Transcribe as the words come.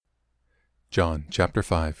John chapter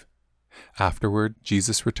 5. Afterward,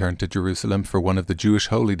 Jesus returned to Jerusalem for one of the Jewish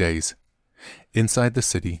holy days. Inside the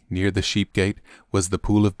city, near the sheep gate, was the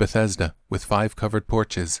pool of Bethesda, with 5 covered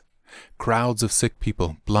porches. Crowds of sick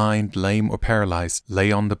people, blind, lame, or paralyzed,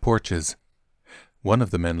 lay on the porches. One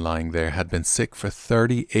of the men lying there had been sick for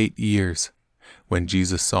 38 years. When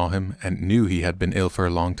Jesus saw him and knew he had been ill for a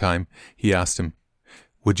long time, he asked him,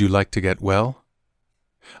 "Would you like to get well?"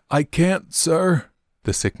 "I can't, sir,"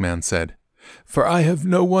 the sick man said, "for I have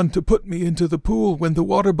no one to put me into the pool when the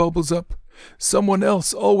water bubbles up. Someone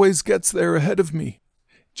else always gets there ahead of me."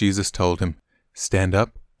 Jesus told him, "Stand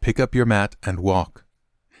up, pick up your mat, and walk."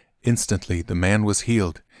 Instantly the man was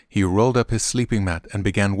healed. He rolled up his sleeping mat and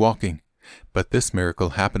began walking. But this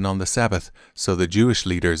miracle happened on the Sabbath, so the Jewish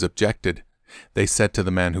leaders objected. They said to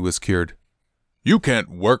the man who was cured, "You can't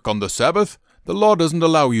work on the Sabbath. The law doesn't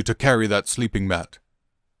allow you to carry that sleeping mat."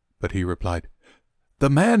 But he replied, "The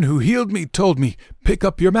man who healed me told me, 'Pick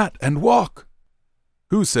up your mat and walk.'"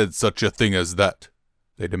 "Who said such a thing as that?"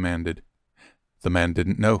 they demanded. The man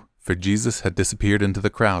didn't know, for Jesus had disappeared into the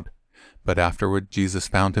crowd. But afterward Jesus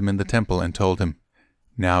found him in the temple and told him,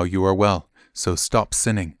 "Now you are well, so stop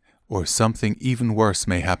sinning, or something even worse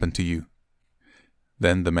may happen to you."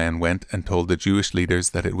 Then the man went and told the Jewish leaders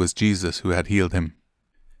that it was Jesus who had healed him.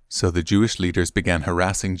 So the Jewish leaders began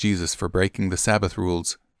harassing Jesus for breaking the Sabbath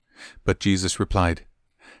rules. But Jesus replied,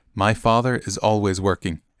 "My Father is always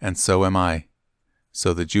working, and so am I."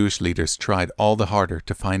 So the Jewish leaders tried all the harder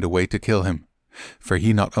to find a way to kill him. For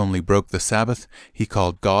he not only broke the Sabbath, he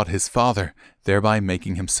called God his Father, thereby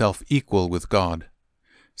making himself equal with God.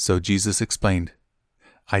 So Jesus explained,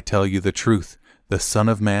 "I tell you the truth, the Son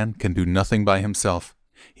of Man can do nothing by himself.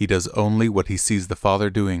 He does only what he sees the Father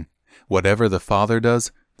doing. Whatever the Father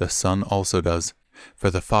does, the Son also does. For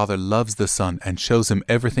the Father loves the Son and shows him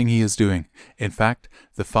everything he is doing. In fact,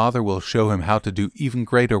 the Father will show him how to do even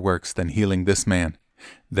greater works than healing this man.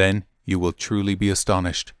 Then you will truly be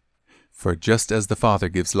astonished. For just as the Father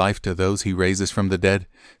gives life to those he raises from the dead,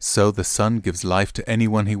 so the Son gives life to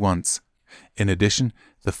anyone he wants. In addition,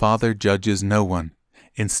 the Father judges no one.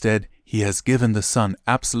 Instead, he has given the Son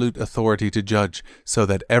absolute authority to judge, so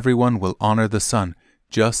that everyone will honor the Son,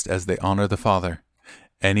 just as they honor the Father.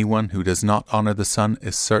 Anyone who does not honor the Son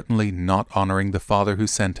is certainly not honoring the Father who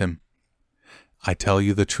sent him. I tell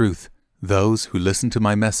you the truth, those who listen to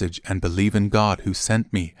my message and believe in God who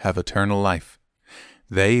sent me have eternal life.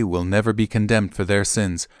 They will never be condemned for their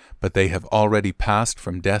sins, but they have already passed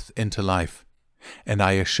from death into life. And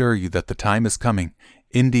I assure you that the time is coming,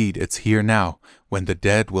 indeed it's here now, when the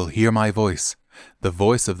dead will hear my voice, the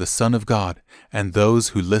voice of the Son of God, and those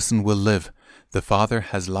who listen will live. The Father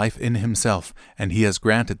has life in himself, and he has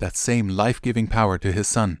granted that same life-giving power to his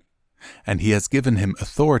Son. And he has given him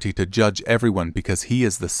authority to judge everyone because he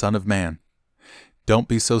is the Son of Man. Don't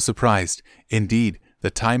be so surprised. Indeed, the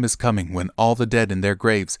time is coming when all the dead in their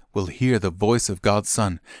graves will hear the voice of God's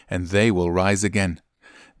Son, and they will rise again.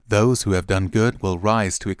 Those who have done good will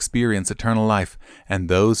rise to experience eternal life, and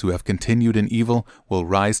those who have continued in evil will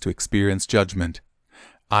rise to experience judgment.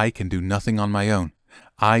 I can do nothing on my own.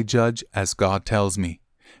 I judge as God tells me.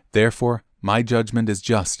 Therefore, my judgment is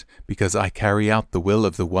just, because I carry out the will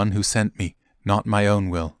of the one who sent me, not my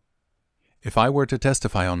own will. If I were to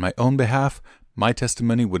testify on my own behalf, my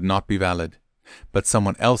testimony would not be valid. But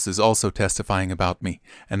someone else is also testifying about me,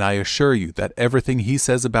 and I assure you that everything he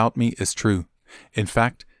says about me is true. In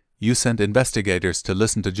fact, you sent investigators to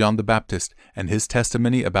listen to John the Baptist, and his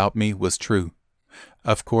testimony about me was true.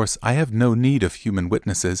 Of course, I have no need of human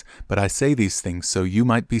witnesses, but I say these things so you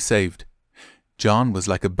might be saved. John was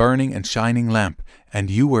like a burning and shining lamp, and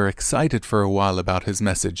you were excited for a while about his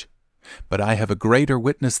message. But I have a greater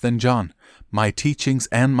witness than John, my teachings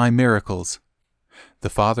and my miracles. The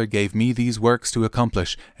Father gave me these works to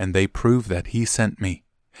accomplish, and they prove that he sent me.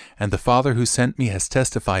 And the Father who sent me has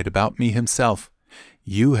testified about me himself.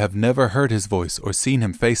 You have never heard his voice or seen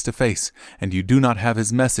him face to face, and you do not have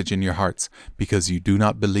his message in your hearts, because you do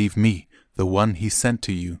not believe me, the one he sent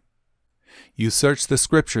to you. You search the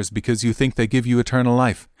Scriptures because you think they give you eternal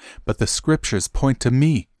life, but the Scriptures point to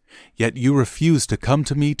me, yet you refuse to come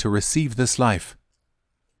to me to receive this life.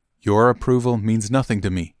 Your approval means nothing to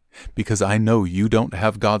me, because I know you don't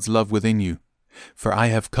have God's love within you. For I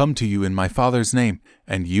have come to you in my Father's name,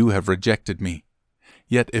 and you have rejected me.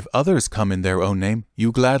 Yet if others come in their own name,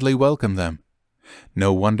 you gladly welcome them.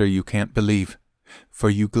 No wonder you can't believe. For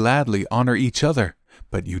you gladly honor each other,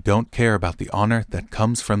 but you don't care about the honor that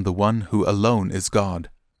comes from the one who alone is God.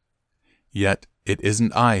 Yet it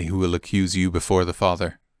isn't I who will accuse you before the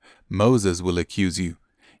Father. Moses will accuse you.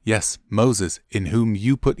 Yes, Moses, in whom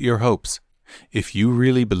you put your hopes. If you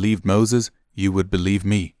really believed Moses, you would believe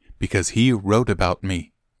me, because he wrote about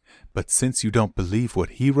me. But since you don't believe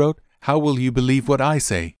what he wrote, how will you believe what I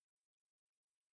say?